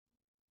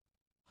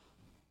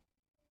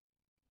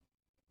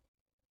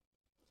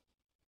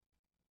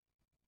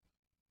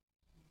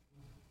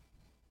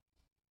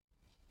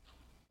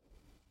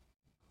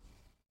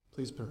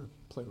Please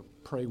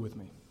pray with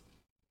me.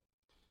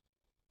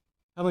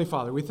 Heavenly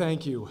Father, we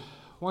thank you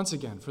once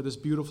again for this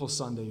beautiful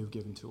Sunday you've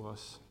given to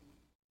us.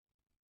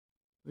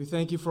 We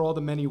thank you for all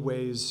the many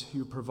ways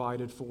you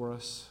provided for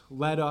us,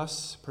 led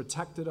us,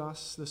 protected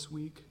us this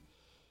week,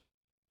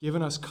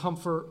 given us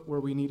comfort where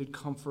we needed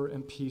comfort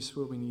and peace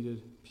where we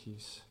needed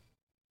peace.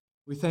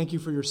 We thank you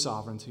for your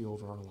sovereignty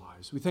over our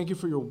lives. We thank you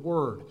for your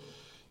word,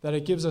 that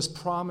it gives us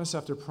promise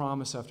after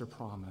promise after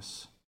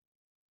promise.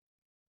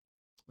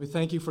 We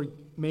thank you for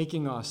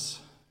making us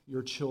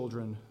your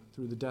children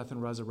through the death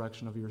and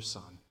resurrection of your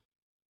Son.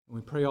 And we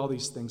pray all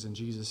these things in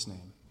Jesus'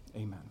 name.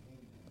 Amen.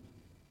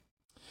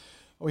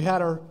 We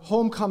had our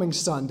homecoming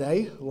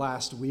Sunday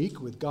last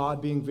week with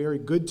God being very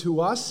good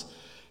to us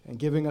and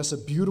giving us a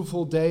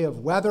beautiful day of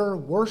weather,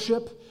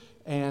 worship,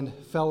 and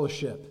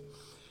fellowship.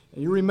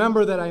 And you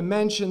remember that I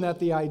mentioned that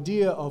the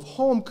idea of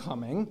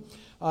homecoming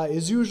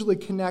is usually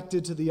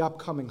connected to the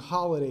upcoming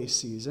holiday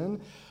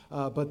season,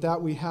 but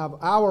that we have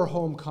our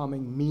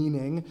homecoming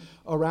meaning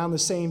around the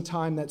same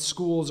time that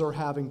schools are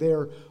having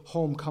their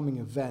homecoming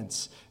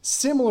events.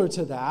 Similar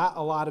to that,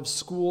 a lot of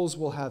schools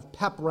will have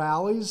pep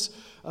rallies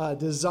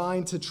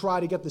designed to try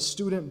to get the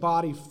student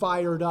body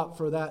fired up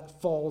for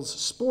that fall's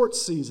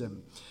sports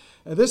season.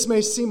 Now, this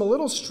may seem a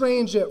little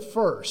strange at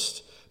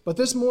first, but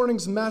this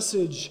morning's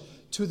message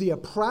to the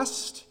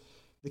oppressed,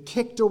 the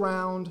kicked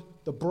around,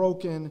 the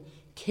broken,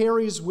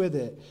 carries with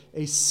it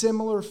a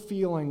similar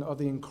feeling of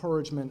the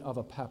encouragement of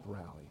a pep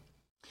rally.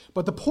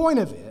 But the point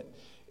of it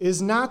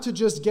is not to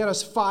just get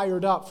us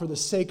fired up for the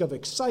sake of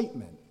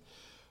excitement,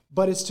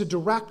 but it's to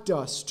direct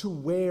us to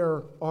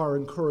where our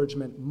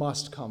encouragement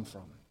must come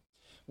from.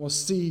 We'll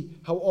see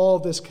how all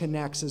this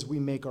connects as we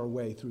make our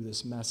way through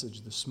this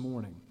message this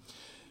morning.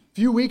 A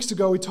few weeks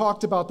ago, we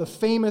talked about the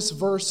famous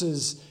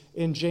verses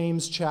in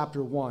James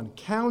chapter 1,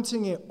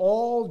 counting it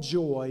all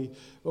joy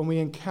when we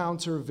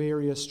encounter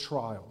various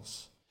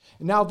trials.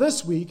 And now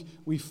this week,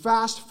 we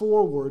fast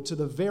forward to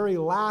the very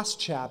last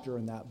chapter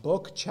in that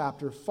book,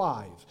 chapter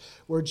 5,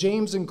 where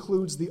James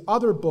includes the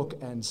other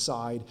bookend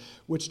side,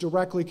 which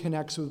directly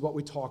connects with what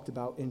we talked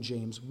about in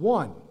James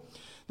 1.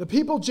 The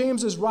people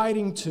James is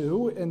writing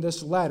to in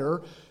this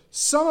letter,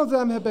 some of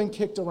them have been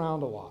kicked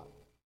around a lot.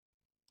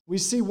 We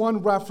see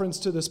one reference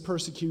to this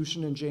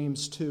persecution in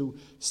James 2,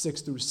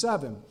 6 through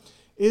 7.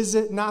 Is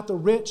it not the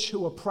rich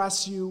who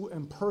oppress you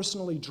and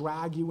personally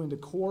drag you into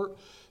court?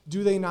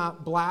 Do they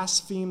not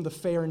blaspheme the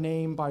fair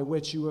name by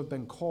which you have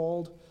been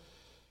called?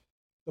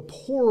 The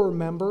poorer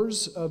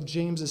members of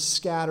James's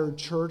scattered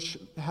church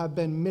have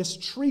been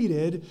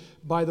mistreated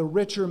by the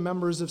richer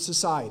members of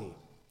society,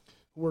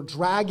 who are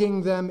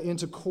dragging them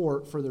into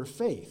court for their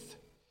faith.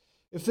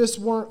 If they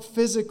weren't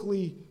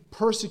physically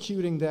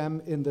persecuting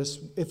them in this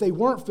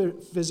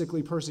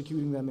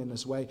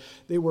way,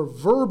 they were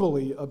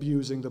verbally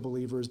abusing the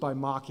believers by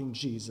mocking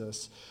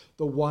Jesus,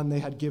 the one they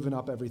had given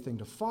up everything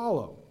to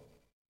follow.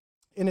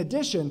 In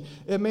addition,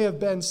 it may have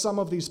been some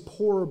of these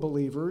poorer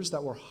believers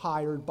that were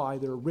hired by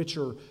their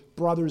richer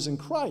brothers in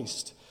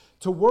Christ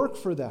to work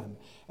for them,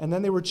 and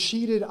then they were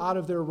cheated out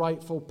of their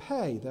rightful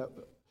pay.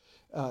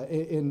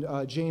 In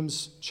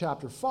James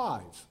chapter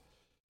 5.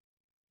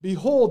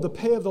 Behold, the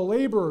pay of the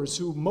laborers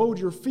who mowed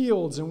your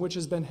fields and which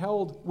has been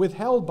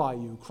withheld by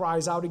you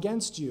cries out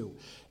against you,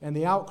 and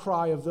the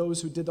outcry of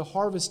those who did the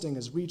harvesting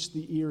has reached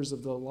the ears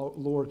of the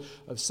Lord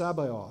of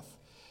Sabaoth.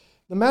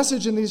 The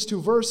message in these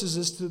two verses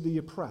is to the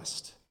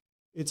oppressed.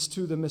 It's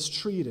to the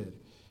mistreated.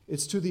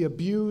 It's to the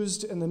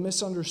abused and the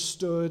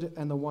misunderstood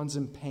and the ones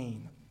in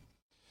pain.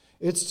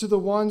 It's to the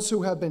ones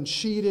who have been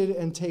cheated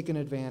and taken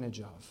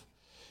advantage of.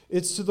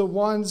 It's to the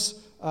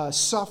ones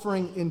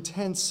suffering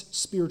intense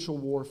spiritual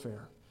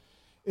warfare.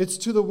 It's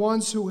to the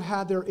ones who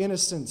had their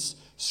innocence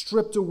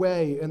stripped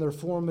away in their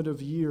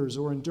formative years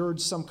or endured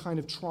some kind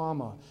of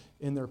trauma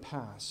in their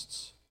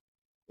pasts.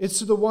 It's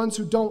to the ones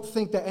who don't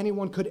think that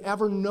anyone could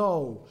ever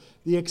know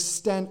the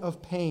extent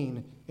of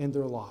pain in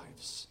their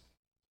lives.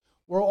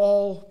 We're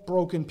all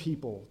broken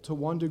people to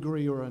one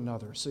degree or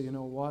another. So you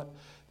know what?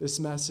 This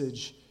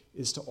message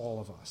is to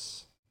all of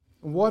us.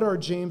 And what are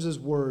James's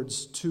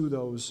words to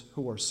those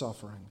who are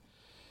suffering?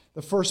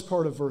 The first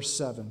part of verse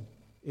 7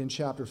 in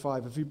chapter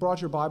 5. If you brought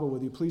your Bible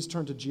with you, please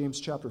turn to James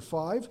chapter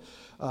 5.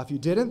 If you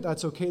didn't,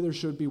 that's okay. There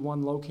should be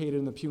one located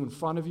in the pew in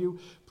front of you.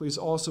 Please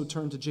also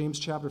turn to James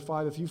chapter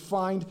 5. If you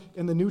find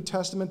in the New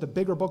Testament the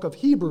bigger book of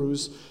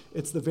Hebrews,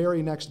 it's the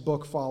very next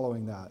book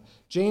following that.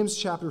 James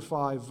chapter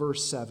 5,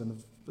 verse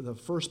 7, the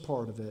first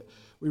part of it.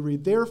 We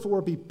read,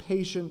 "Therefore be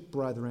patient,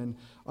 brethren,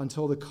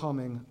 until the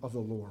coming of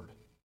the Lord."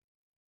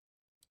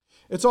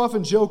 It's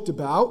often joked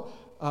about,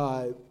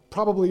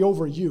 probably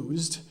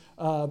overused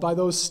by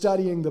those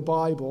studying the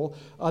Bible,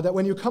 that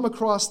when you come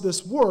across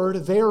this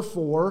word,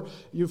 therefore,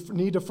 you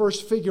need to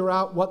first figure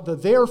out what the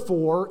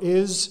therefore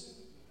is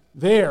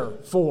there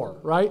for,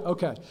 right?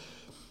 Okay.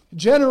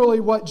 Generally,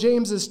 what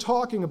James is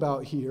talking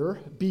about here,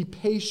 be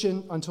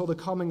patient until the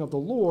coming of the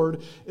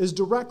Lord, is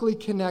directly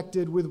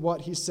connected with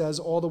what he says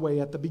all the way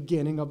at the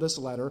beginning of this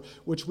letter,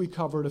 which we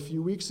covered a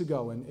few weeks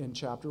ago in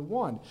chapter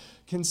 1.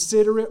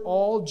 Consider it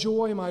all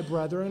joy, my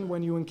brethren,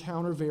 when you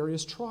encounter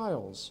various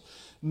trials,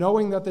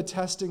 knowing that the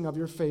testing of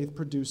your faith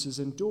produces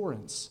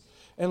endurance.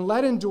 And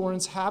let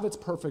endurance have its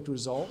perfect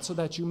result, so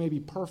that you may be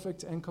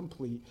perfect and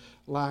complete,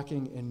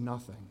 lacking in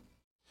nothing.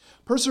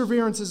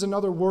 Perseverance is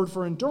another word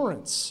for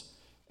endurance.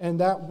 And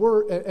that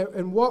word,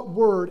 and what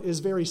word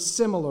is very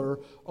similar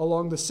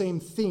along the same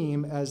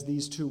theme as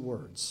these two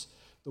words?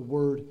 The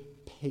word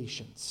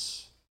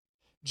patience.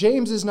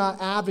 James is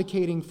not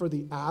advocating for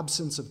the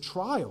absence of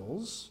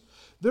trials.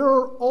 There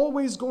are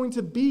always going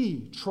to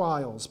be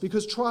trials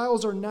because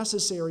trials are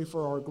necessary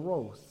for our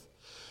growth.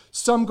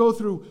 Some go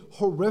through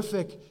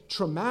horrific,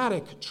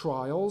 traumatic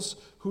trials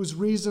whose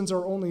reasons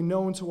are only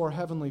known to our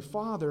Heavenly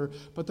Father,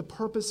 but the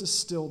purpose is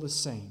still the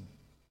same.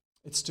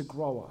 It's to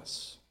grow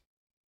us.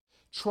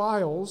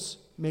 Trials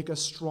make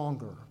us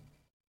stronger.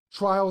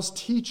 Trials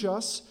teach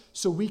us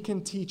so we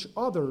can teach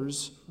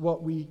others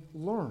what we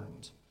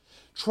learned.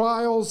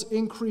 Trials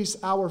increase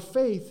our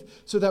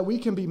faith so that we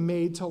can be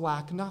made to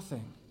lack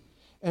nothing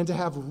and to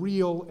have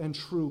real and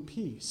true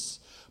peace.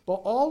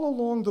 But all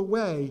along the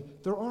way,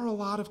 there are a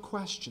lot of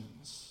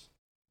questions.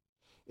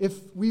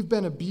 If we've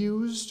been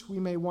abused, we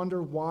may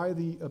wonder why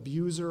the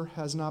abuser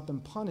has not been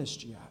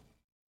punished yet.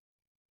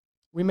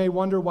 We may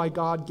wonder why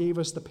God gave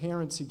us the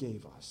parents he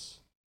gave us.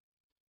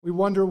 We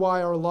wonder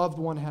why our loved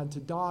one had to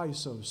die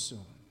so soon.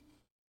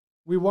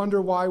 We wonder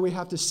why we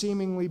have to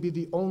seemingly be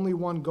the only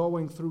one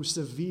going through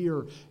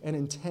severe and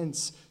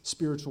intense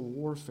spiritual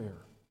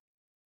warfare.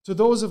 To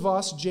those of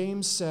us,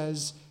 James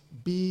says,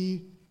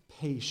 be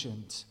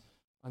patient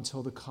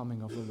until the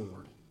coming of the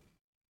Lord.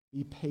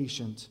 Be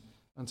patient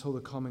until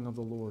the coming of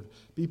the Lord.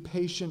 Be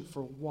patient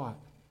for what?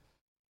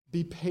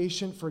 Be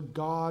patient for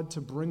God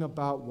to bring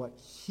about what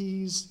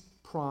he's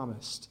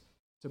promised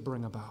to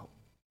bring about.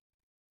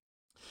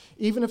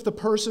 Even if the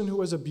person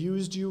who has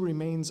abused you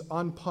remains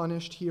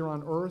unpunished here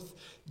on earth,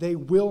 they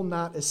will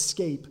not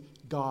escape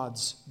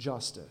God's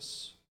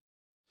justice.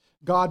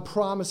 God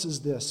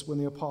promises this when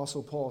the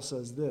Apostle Paul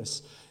says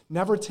this,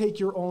 never take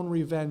your own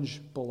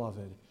revenge,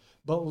 beloved,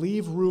 but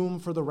leave room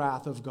for the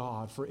wrath of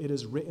God, for it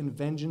is written,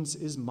 vengeance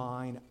is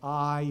mine,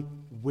 I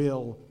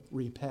will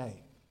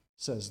repay,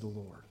 says the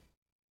Lord.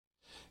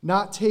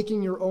 Not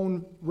taking your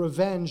own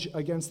revenge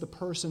against the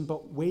person,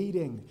 but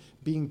waiting,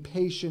 being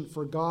patient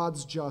for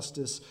God's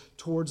justice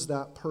towards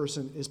that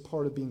person is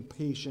part of being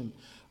patient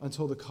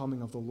until the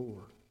coming of the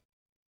Lord.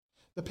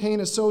 The pain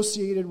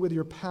associated with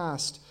your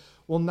past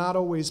will not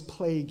always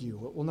plague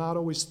you. It will not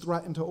always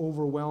threaten to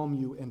overwhelm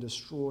you and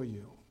destroy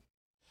you.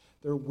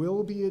 There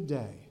will be a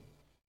day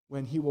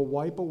when he will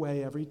wipe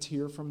away every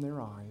tear from their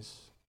eyes,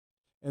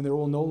 and there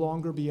will no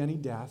longer be any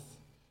death.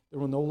 There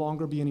will no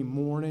longer be any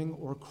mourning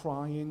or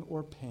crying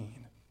or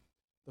pain.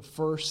 The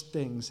first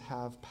things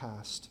have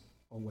passed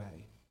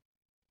away.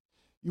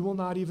 You will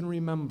not even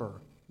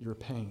remember your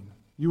pain.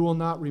 You will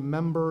not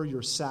remember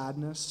your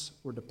sadness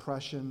or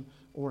depression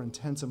or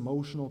intense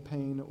emotional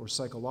pain or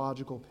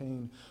psychological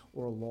pain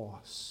or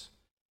loss.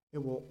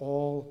 It will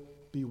all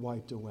be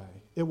wiped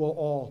away. It will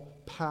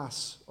all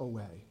pass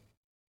away.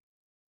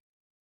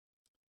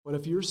 But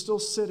if you're still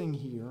sitting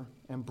here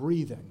and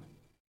breathing,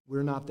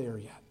 we're not there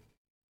yet.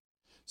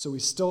 So we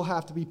still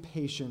have to be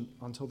patient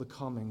until the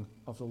coming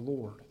of the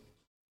Lord.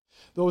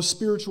 Those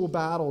spiritual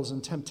battles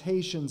and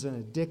temptations and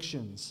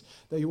addictions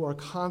that you are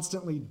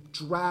constantly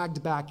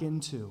dragged back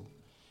into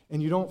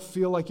and you don't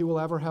feel like you will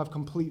ever have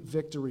complete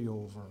victory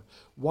over,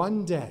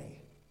 one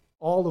day,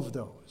 all of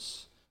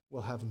those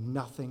will have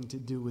nothing to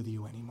do with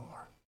you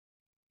anymore.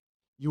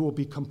 You will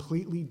be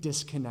completely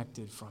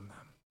disconnected from them.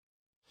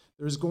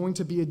 There's going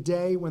to be a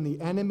day when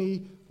the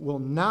enemy will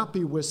not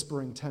be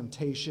whispering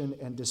temptation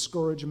and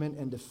discouragement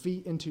and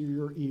defeat into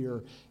your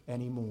ear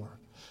anymore.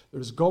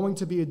 There's going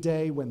to be a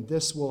day when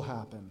this will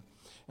happen.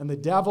 And the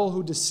devil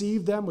who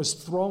deceived them was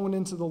thrown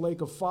into the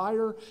lake of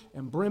fire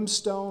and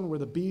brimstone, where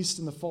the beast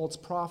and the false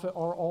prophet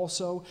are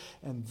also,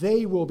 and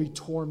they will be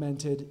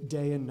tormented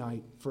day and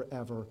night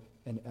forever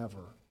and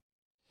ever.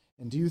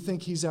 And do you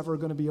think he's ever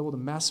going to be able to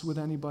mess with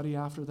anybody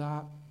after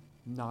that?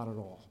 Not at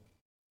all.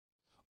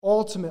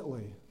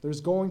 Ultimately,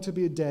 there's going to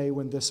be a day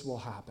when this will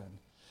happen.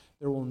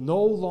 There will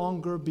no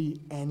longer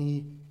be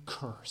any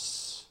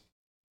curse.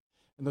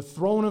 And the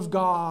throne of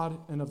God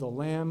and of the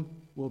Lamb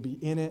will be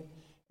in it,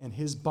 and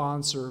his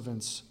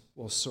bondservants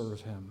will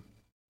serve him.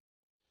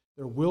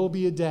 There will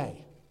be a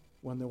day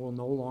when there will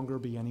no longer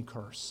be any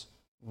curse.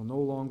 There will no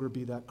longer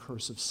be that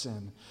curse of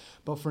sin.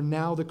 But for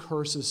now, the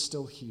curse is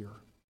still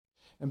here.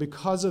 And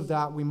because of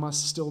that, we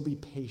must still be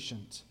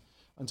patient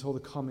until the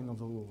coming of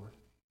the Lord.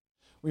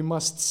 We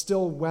must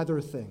still weather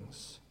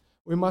things.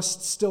 We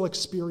must still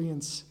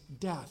experience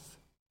death.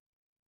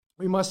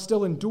 We must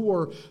still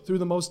endure through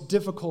the most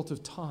difficult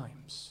of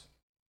times.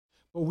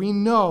 But we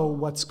know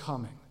what's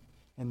coming,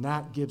 and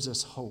that gives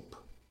us hope.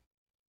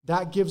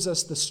 That gives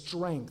us the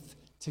strength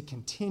to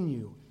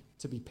continue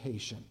to be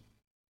patient.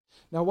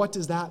 Now, what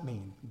does that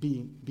mean,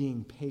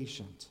 being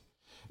patient?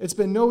 It's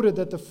been noted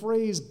that the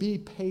phrase be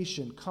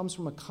patient comes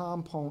from a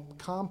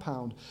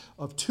compound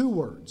of two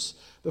words,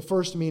 the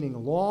first meaning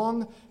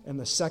long and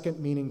the second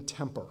meaning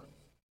temper.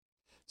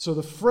 So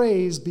the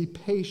phrase be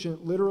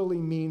patient literally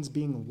means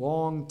being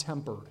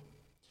long-tempered,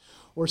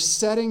 or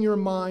setting your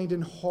mind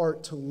and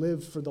heart to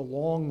live for the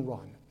long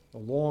run, the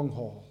long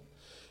haul.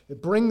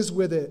 It brings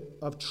with it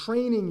of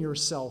training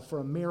yourself for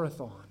a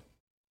marathon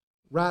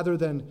rather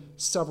than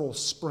several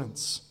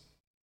sprints.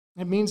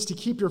 It means to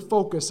keep your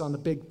focus on the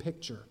big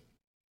picture.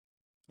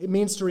 It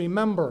means to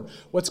remember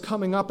what's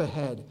coming up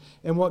ahead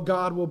and what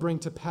God will bring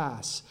to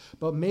pass,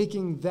 but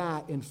making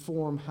that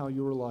inform how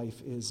your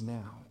life is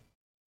now.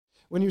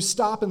 When you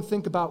stop and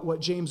think about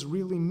what James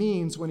really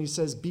means when he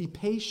says be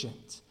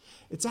patient,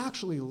 it's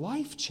actually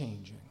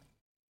life-changing.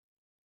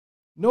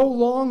 No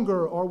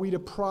longer are we to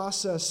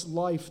process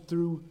life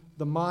through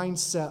the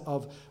mindset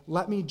of,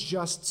 let me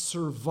just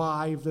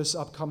survive this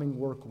upcoming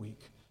work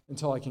week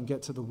until I can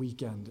get to the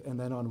weekend and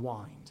then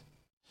unwind.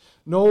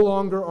 No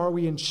longer are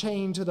we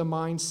enchained to the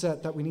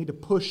mindset that we need to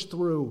push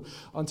through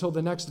until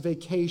the next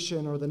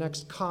vacation or the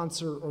next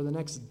concert or the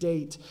next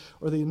date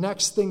or the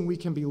next thing we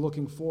can be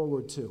looking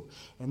forward to.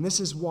 And this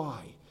is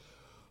why.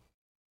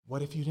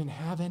 What if you didn't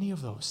have any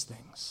of those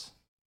things?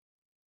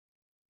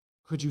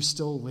 Could you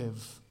still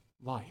live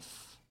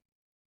life?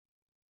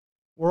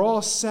 We're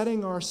all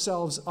setting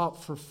ourselves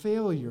up for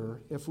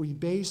failure if we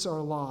base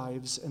our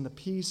lives and the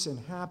peace and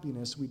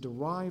happiness we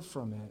derive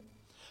from it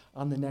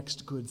on the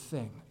next good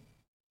thing.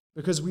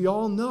 Because we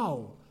all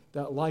know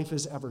that life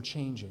is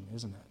ever-changing,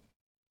 isn't it?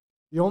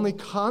 The only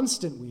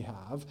constant we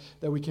have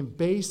that we can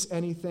base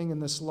anything in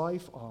this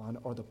life on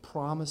are the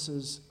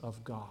promises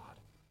of God.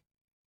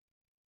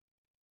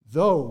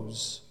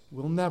 Those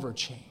will never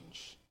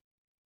change.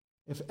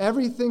 If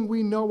everything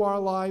we know our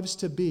lives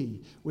to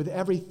be, with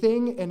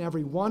everything and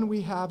everyone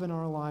we have in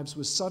our lives,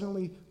 was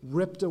suddenly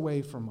ripped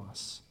away from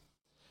us,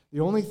 the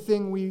only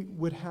thing we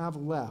would have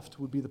left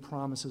would be the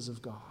promises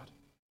of God.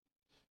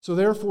 So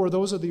therefore,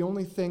 those are the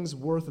only things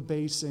worth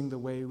basing the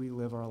way we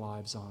live our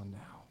lives on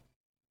now.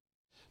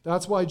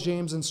 That's why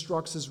James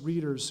instructs his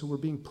readers who were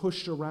being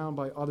pushed around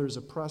by others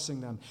oppressing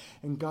them.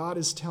 And God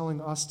is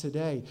telling us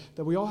today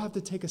that we all have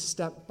to take a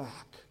step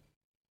back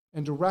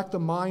and direct the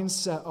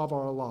mindset of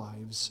our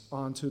lives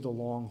onto the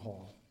long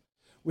haul.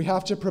 We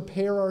have to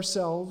prepare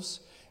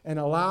ourselves and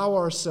allow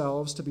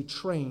ourselves to be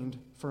trained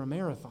for a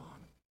marathon.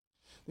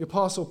 The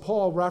Apostle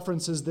Paul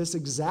references this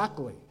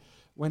exactly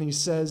when he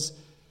says,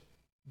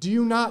 do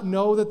you not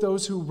know that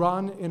those who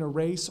run in a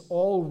race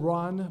all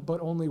run, but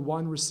only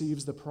one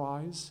receives the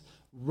prize?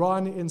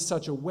 Run in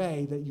such a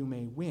way that you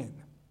may win.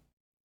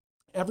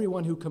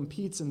 Everyone who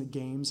competes in the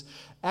games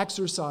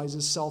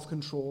exercises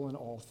self-control in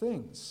all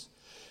things.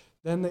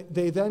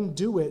 They then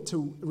do it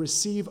to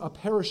receive a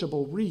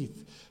perishable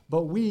wreath,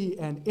 but we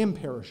an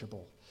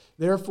imperishable.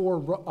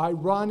 Therefore, I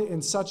run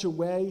in such a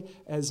way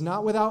as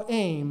not without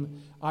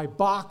aim. I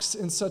box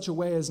in such a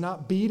way as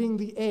not beating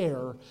the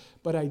air,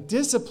 but I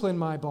discipline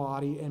my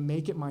body and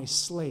make it my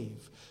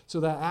slave,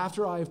 so that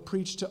after I have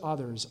preached to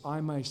others,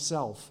 I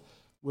myself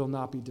will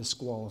not be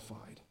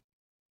disqualified.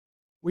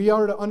 We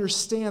are to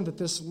understand that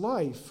this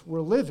life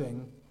we're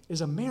living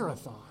is a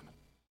marathon.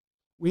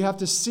 We have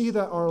to see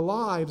that our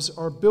lives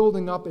are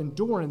building up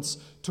endurance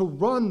to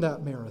run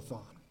that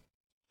marathon.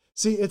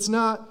 See, it's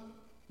not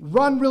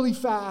run really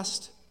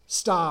fast,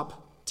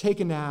 stop, take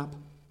a nap,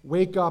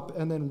 wake up,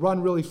 and then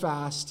run really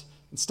fast,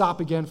 and stop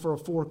again for a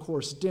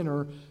 4-course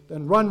dinner,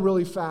 then run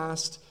really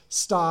fast,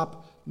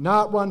 stop,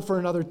 not run for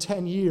another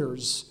 10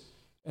 years,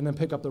 and then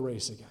pick up the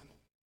race again.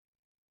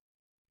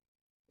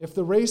 If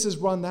the race is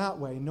run that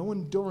way, no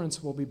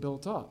endurance will be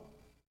built up.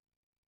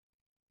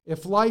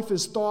 If life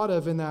is thought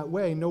of in that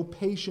way, no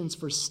patience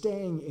for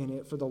staying in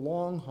it for the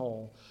long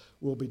haul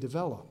will be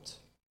developed.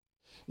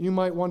 You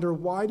might wonder,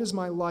 why does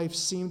my life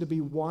seem to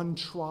be one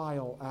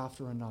trial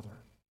after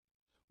another?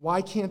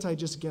 Why can't I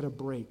just get a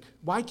break?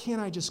 Why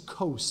can't I just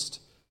coast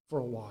for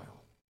a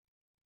while?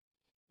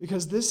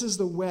 Because this is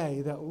the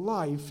way that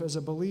life as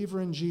a believer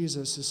in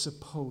Jesus is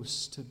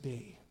supposed to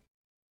be,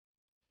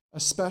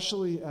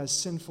 especially as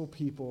sinful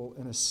people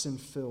in a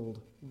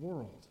sin-filled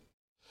world.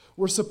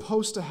 We're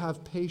supposed to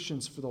have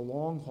patience for the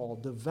long haul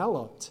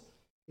developed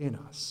in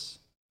us.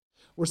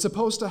 We're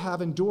supposed to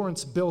have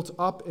endurance built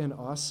up in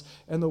us,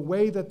 and the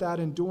way that that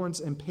endurance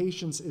and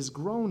patience is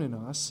grown in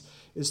us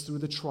is through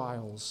the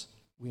trials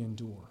we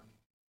endure.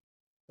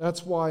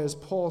 That's why, as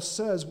Paul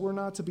says, we're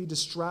not to be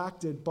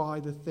distracted by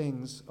the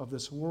things of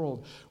this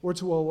world. We're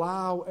to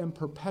allow and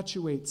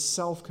perpetuate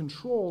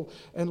self-control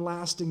and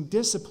lasting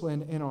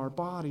discipline in our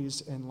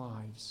bodies and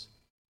lives.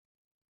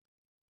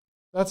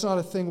 That's not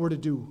a thing we're to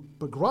do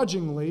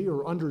begrudgingly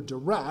or under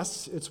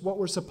duress. It's what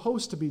we're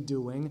supposed to be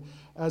doing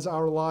as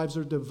our lives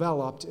are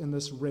developed in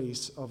this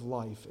race of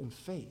life and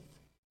faith.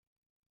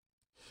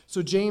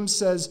 So James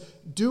says,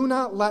 do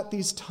not let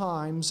these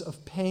times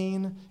of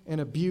pain and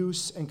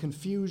abuse and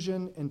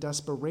confusion and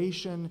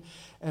desperation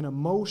and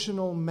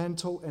emotional,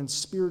 mental, and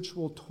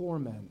spiritual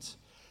torment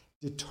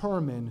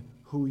determine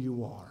who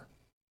you are.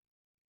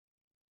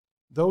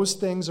 Those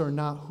things are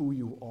not who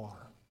you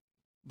are.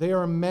 They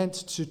are meant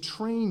to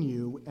train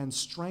you and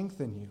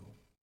strengthen you.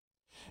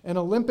 An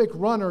Olympic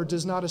runner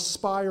does not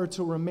aspire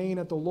to remain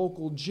at the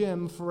local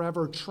gym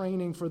forever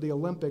training for the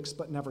Olympics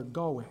but never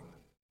going.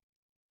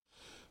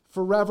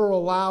 Forever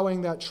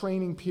allowing that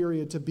training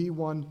period to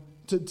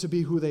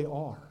be who they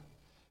are.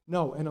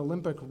 No, an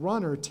Olympic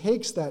runner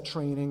takes that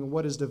training,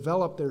 what has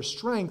developed their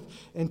strength,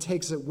 and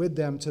takes it with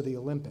them to the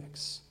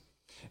Olympics.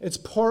 It's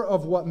part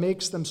of what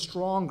makes them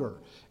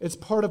stronger. It's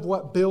part of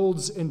what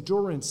builds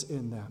endurance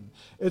in them.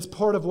 It's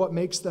part of what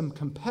makes them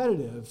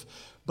competitive,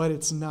 but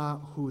it's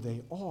not who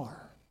they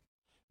are.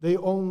 They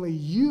only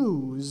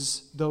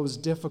use those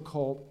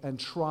difficult and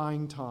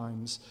trying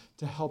times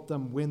to help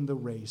them win the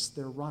race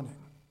they're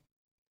running.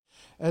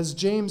 As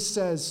James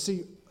says,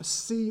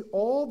 see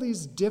all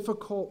these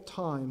difficult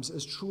times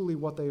as truly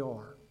what they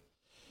are.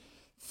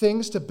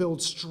 Things to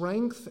build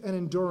strength and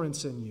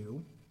endurance in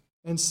you,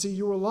 and see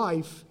your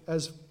life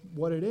as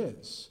what it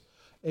is,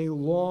 a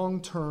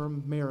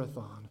long-term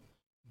marathon.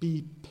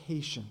 Be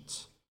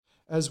patient.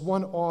 As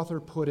one author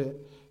put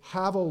it,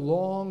 have a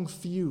long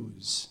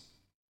fuse.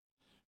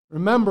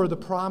 Remember the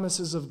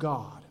promises of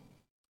God.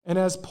 And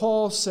as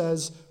Paul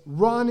says,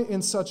 run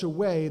in such a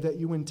way that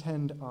you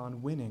intend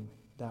on winning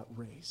that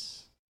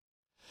race.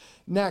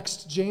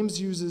 Next, James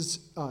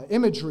uses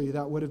imagery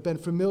that would have been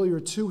familiar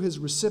to his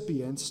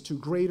recipients to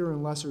greater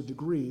and lesser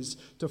degrees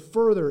to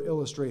further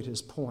illustrate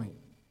his point.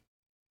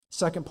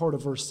 Second part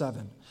of verse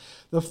 7.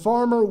 The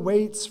farmer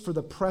waits for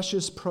the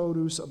precious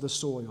produce of the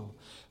soil,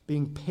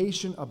 being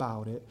patient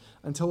about it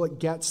until it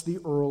gets the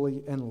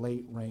early and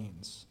late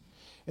rains.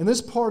 In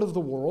this part of the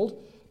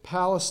world,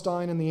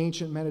 Palestine and the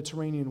ancient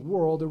Mediterranean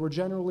world, there were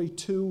generally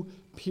two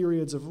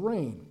periods of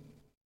rain.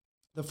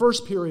 The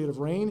first period of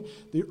rain,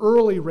 the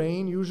early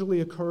rain, usually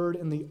occurred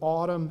in the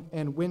autumn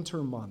and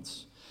winter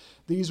months.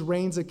 These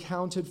rains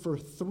accounted for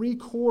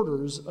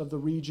 3/4 of the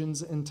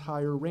region's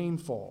entire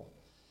rainfall.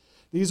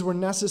 These were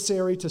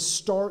necessary to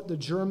start the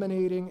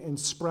germinating and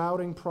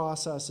sprouting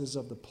processes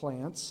of the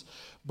plants,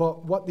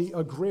 but what the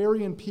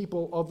agrarian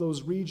people of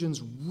those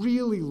regions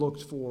really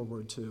looked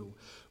forward to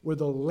were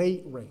the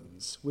late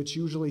rains, which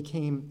usually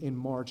came in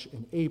March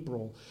and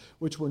April,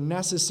 which were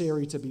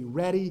necessary to be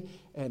ready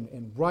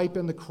and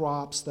ripen the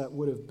crops that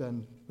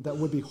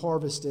would be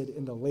harvested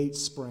in the late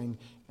spring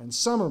and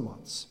summer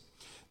months.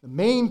 The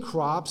main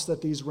crops that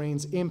these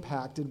rains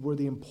impacted were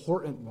the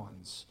important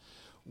ones.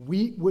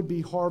 Wheat would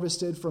be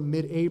harvested from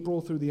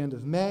mid-April through the end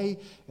of May,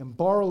 and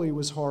barley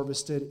was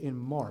harvested in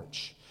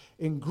March.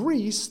 In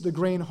Greece, the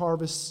grain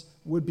harvests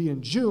would be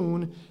in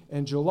June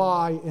and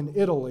July in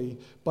Italy,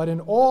 but in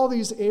all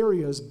these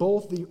areas,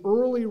 both the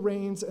early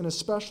rains and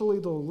especially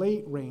the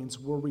late rains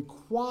were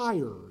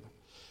required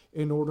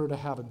in order to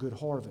have a good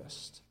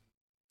harvest.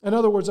 In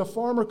other words, a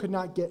farmer could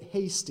not get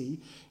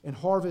hasty and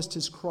harvest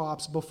his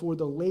crops before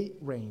the late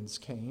rains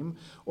came,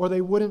 or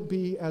they wouldn't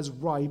be as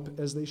ripe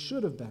as they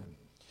should have been.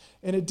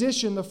 In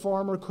addition, the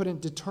farmer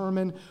couldn't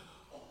determine,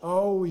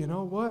 oh, you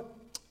know what?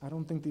 I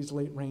don't think these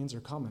late rains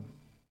are coming.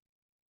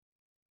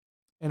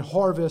 And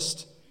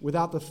harvest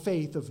without the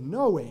faith of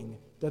knowing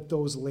that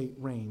those late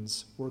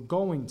rains were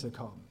going to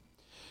come.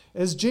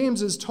 As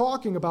James is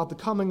talking about the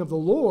coming of the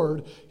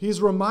Lord, he's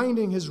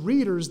reminding his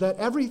readers that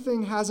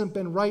everything hasn't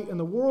been right in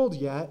the world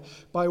yet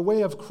by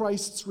way of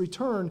Christ's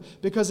return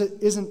because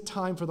it isn't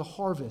time for the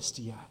harvest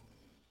yet.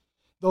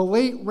 The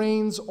late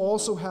rains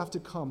also have to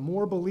come.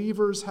 More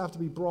believers have to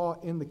be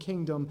brought in the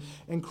kingdom,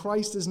 and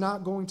Christ is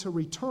not going to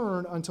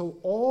return until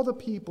all the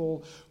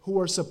people who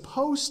are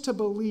supposed to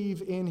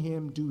believe in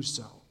him do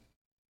so.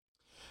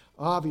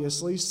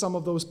 Obviously, some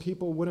of those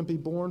people wouldn't be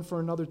born for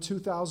another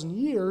 2,000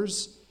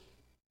 years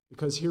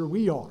because here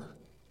we are.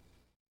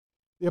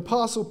 The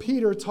Apostle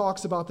Peter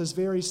talks about this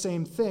very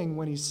same thing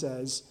when he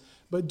says,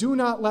 "But do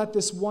not let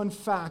this one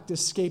fact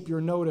escape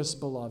your notice,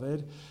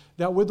 beloved,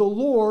 that with the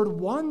Lord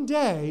one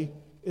day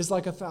is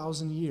like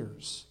 1,000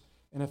 years,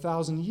 and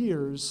 1,000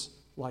 years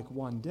like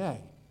one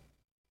day."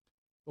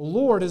 The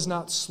Lord is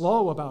not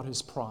slow about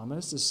his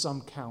promise, as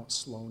some count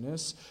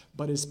slowness,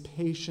 but is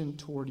patient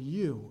toward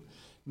you,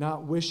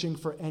 not wishing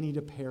for any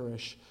to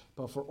perish,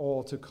 but for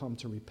all to come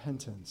to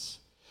repentance.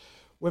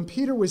 When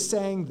Peter was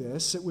saying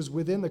this, it was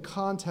within the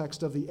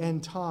context of the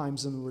end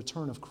times and the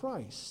return of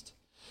Christ.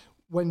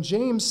 When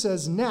James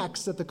says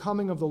next that the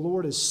coming of the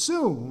Lord is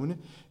soon,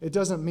 it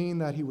doesn't mean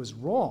that he was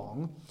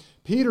wrong.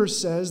 Peter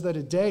says that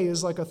a day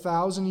is like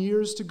 1,000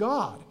 years to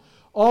God.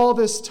 All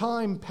this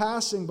time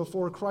passing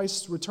before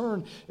Christ's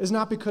return is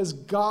not because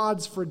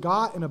God's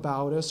forgotten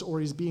about us or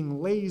he's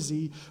being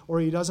lazy or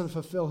he doesn't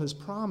fulfill his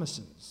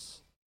promises.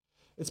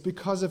 It's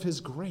because of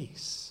his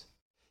grace.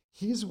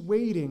 He's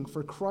waiting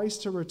for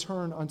Christ to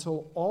return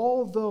until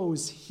all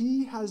those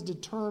he has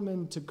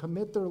determined to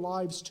commit their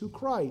lives to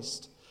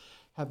Christ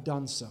have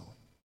done so.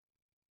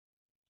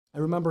 I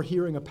remember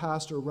hearing a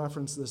pastor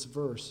reference this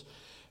verse,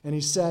 and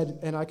he said,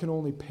 and I can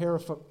only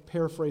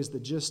paraphrase the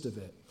gist of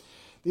it,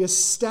 the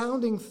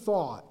astounding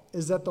thought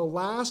is that the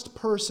last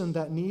person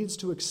that needs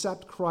to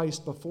accept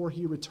Christ before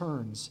he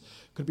returns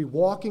could be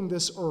walking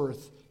this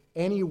earth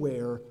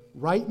anywhere,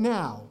 right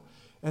now,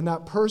 and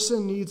that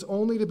person needs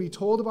only to be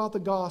told about the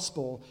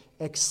gospel,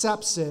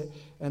 accepts it,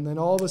 and then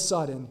all of a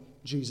sudden,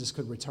 Jesus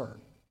could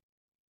return.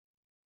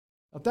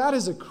 Now, that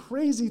is a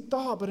crazy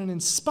thought, but an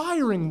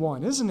inspiring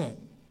one, isn't it?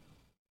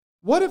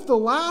 What if the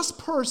last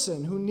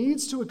person who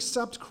needs to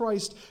accept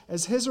Christ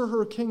as his or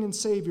her King and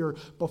Savior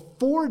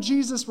before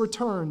Jesus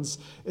returns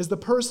is the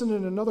person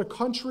in another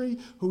country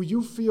who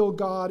you feel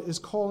God is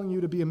calling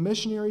you to be a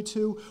missionary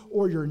to,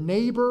 or your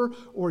neighbor,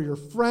 or your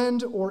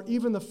friend, or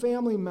even the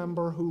family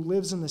member who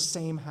lives in the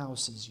same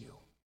house as you?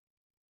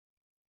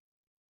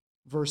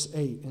 Verse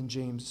 8 in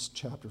James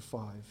chapter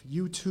 5,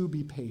 you too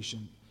be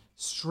patient,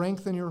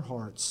 strengthen your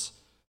hearts,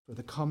 for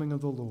the coming of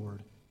the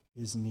Lord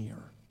is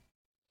near.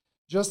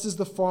 Just as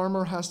the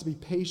farmer has to be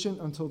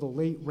patient until the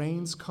late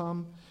rains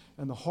come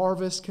and the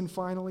harvest can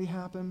finally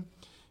happen,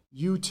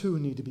 you too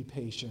need to be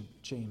patient,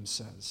 James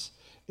says.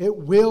 It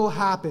will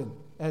happen,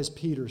 as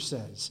Peter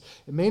says.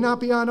 It may not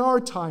be on our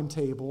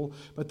timetable,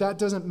 but that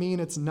doesn't mean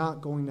it's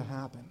not going to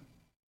happen.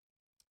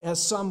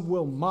 As some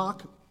will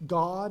mock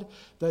God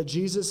that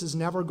Jesus is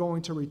never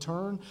going to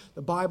return,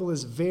 the Bible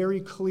is very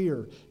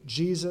clear.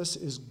 Jesus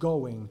is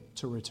going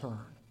to return.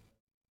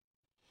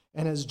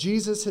 And as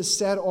Jesus has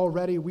said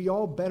already, we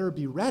all better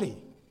be ready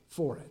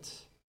for it.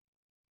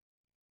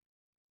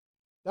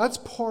 That's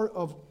part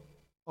of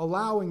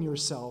allowing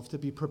yourself to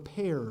be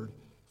prepared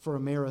for a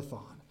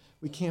marathon.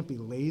 We can't be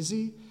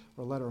lazy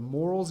or let our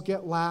morals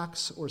get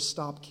lax or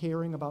stop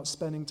caring about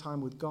spending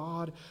time with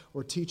God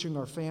or teaching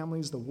our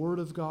families the Word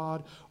of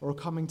God or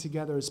coming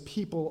together as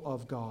people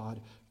of God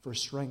for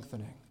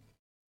strengthening.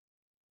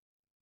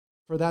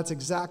 For that's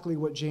exactly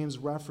what James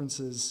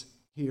references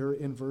here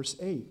in verse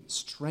 8.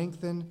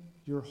 Strengthen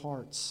your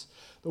hearts.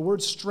 The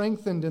word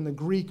strengthened in the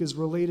Greek is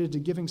related to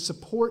giving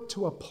support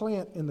to a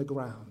plant in the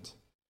ground.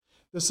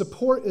 The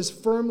support is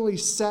firmly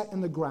set in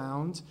the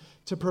ground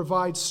to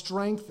provide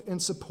strength and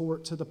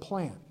support to the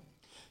plant.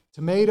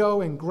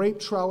 Tomato and grape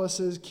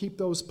trellises keep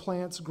those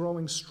plants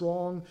growing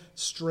strong,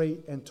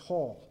 straight, and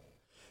tall.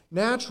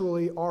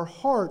 Naturally, our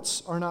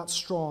hearts are not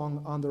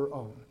strong on their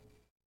own.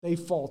 They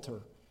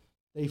falter,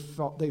 they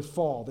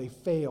fall, they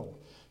fail.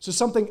 So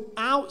something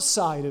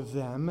outside of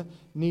them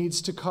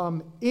needs to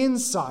come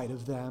inside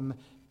of them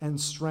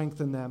and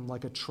strengthen them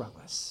like a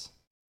trellis.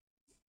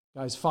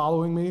 Guys,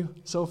 following me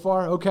so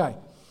far? Okay.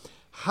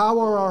 How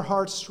are our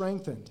hearts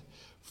strengthened?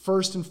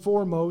 First and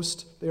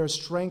foremost, they are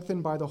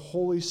strengthened by the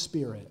Holy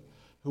Spirit,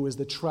 who is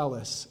the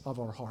trellis of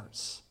our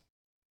hearts.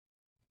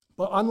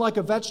 But unlike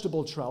a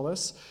vegetable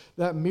trellis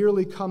that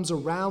merely comes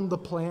around the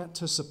plant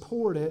to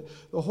support it,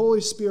 the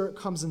Holy Spirit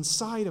comes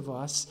inside of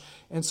us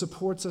and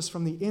supports us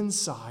from the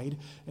inside,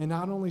 and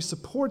not only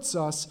supports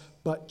us,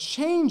 but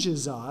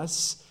changes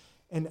us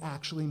and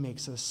actually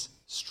makes us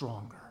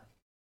stronger.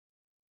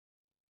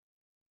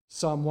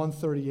 Psalm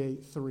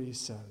 138:3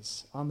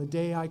 says, on the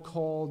day I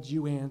called,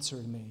 you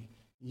answered me.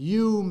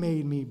 You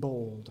made me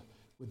bold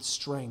with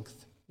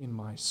strength in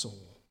my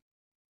soul.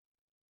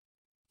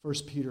 1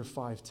 Peter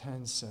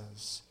 5:10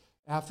 says,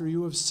 after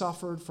you have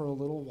suffered for a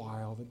little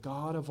while, the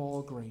God of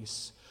all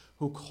grace,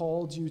 who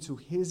called you to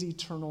his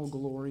eternal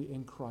glory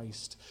in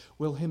Christ,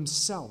 will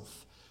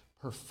himself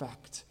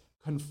perfect,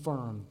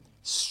 confirm,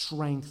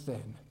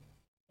 strengthen,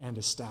 and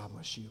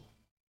establish you.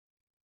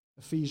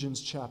 Ephesians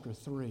chapter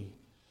 3.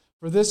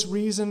 For this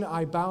reason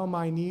I bow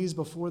my knees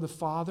before the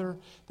Father,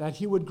 that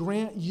he would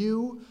grant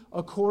you,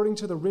 according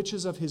to the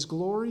riches of his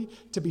glory,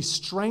 to be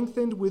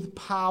strengthened with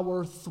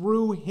power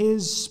through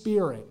his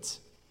Spirit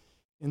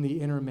in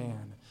the inner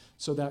man,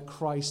 so that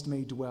Christ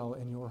may dwell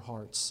in your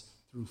hearts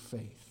through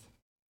faith.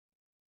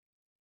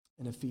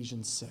 In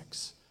Ephesians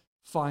 6,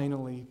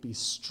 finally be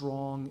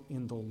strong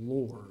in the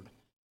Lord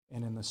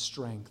and in the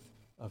strength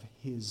of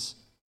his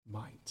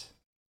might.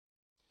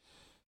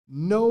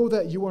 Know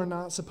that you are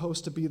not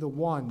supposed to be the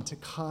one to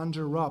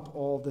conjure up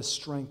all this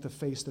strength to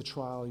face the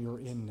trial you're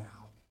in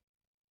now.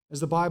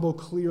 As the Bible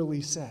clearly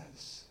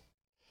says,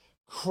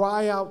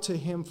 cry out to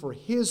him for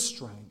his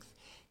strength,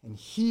 and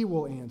he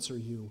will answer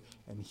you,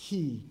 and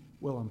he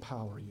will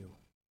empower you.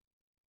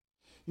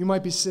 You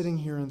might be sitting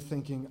here and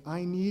thinking,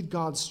 I need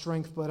God's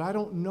strength, but I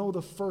don't know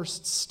the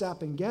first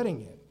step in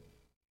getting it.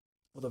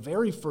 Well, the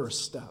very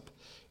first step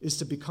is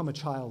to become a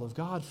child of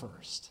God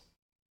first.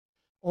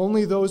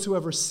 Only those who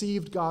have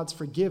received God's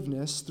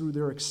forgiveness through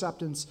their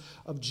acceptance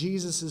of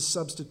Jesus'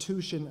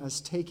 substitution as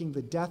taking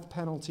the death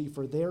penalty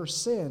for their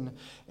sin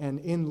and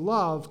in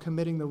love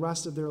committing the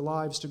rest of their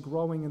lives to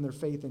growing in their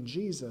faith in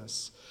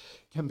Jesus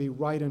can be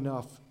right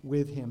enough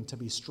with him to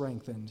be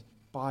strengthened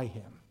by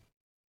him.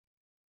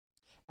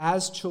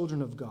 As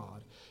children of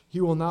God,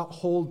 he will not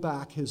hold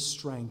back his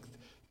strength,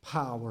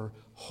 power,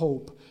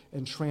 hope,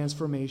 and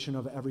transformation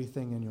of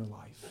everything in your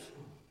life.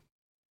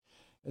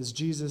 As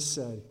Jesus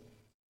said,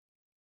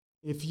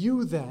 if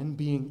you then,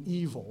 being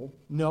evil,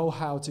 know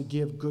how to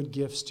give good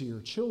gifts to your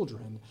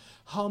children,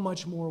 how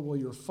much more will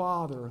your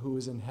Father who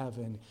is in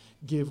heaven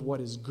give what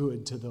is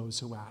good to those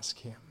who ask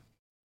him?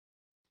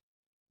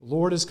 The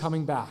Lord is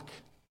coming back.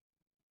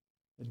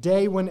 The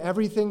day when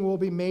everything will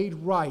be made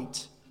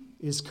right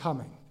is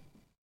coming.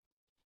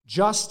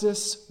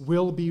 Justice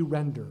will be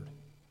rendered.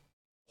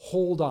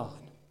 Hold on.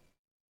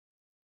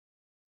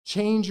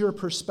 Change your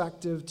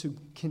perspective to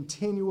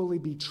continually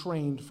be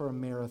trained for a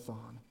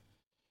marathon.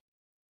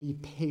 Be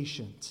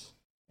patient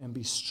and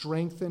be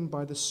strengthened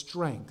by the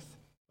strength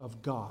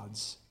of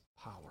God's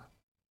power.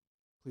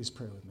 Please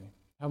pray with me.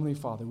 Heavenly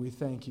Father, we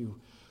thank you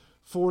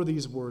for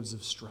these words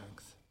of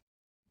strength.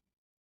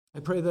 I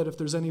pray that if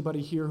there's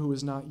anybody here who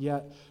has not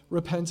yet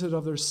repented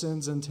of their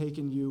sins and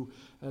taken you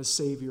as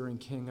Savior and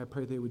King, I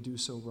pray they would do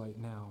so right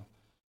now.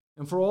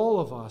 And for all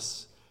of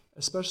us,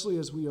 especially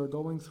as we are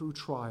going through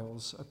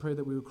trials, I pray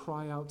that we would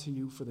cry out to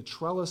you for the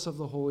trellis of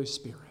the Holy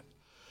Spirit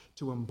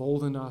to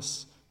embolden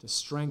us, to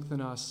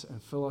strengthen us,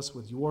 and fill us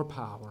with your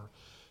power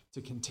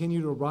to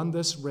continue to run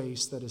this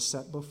race that is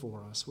set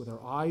before us with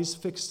our eyes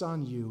fixed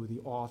on you,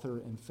 the author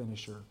and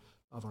finisher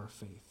of our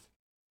faith.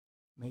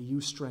 May you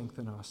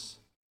strengthen us.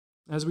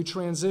 As we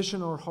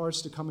transition our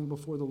hearts to coming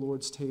before the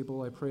Lord's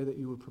table, I pray that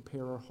you would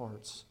prepare our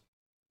hearts.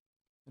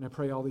 And I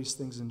pray all these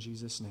things in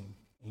Jesus' name.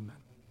 Amen.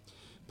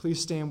 Please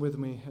stand with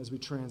me as we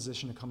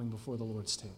transition to coming before the Lord's table.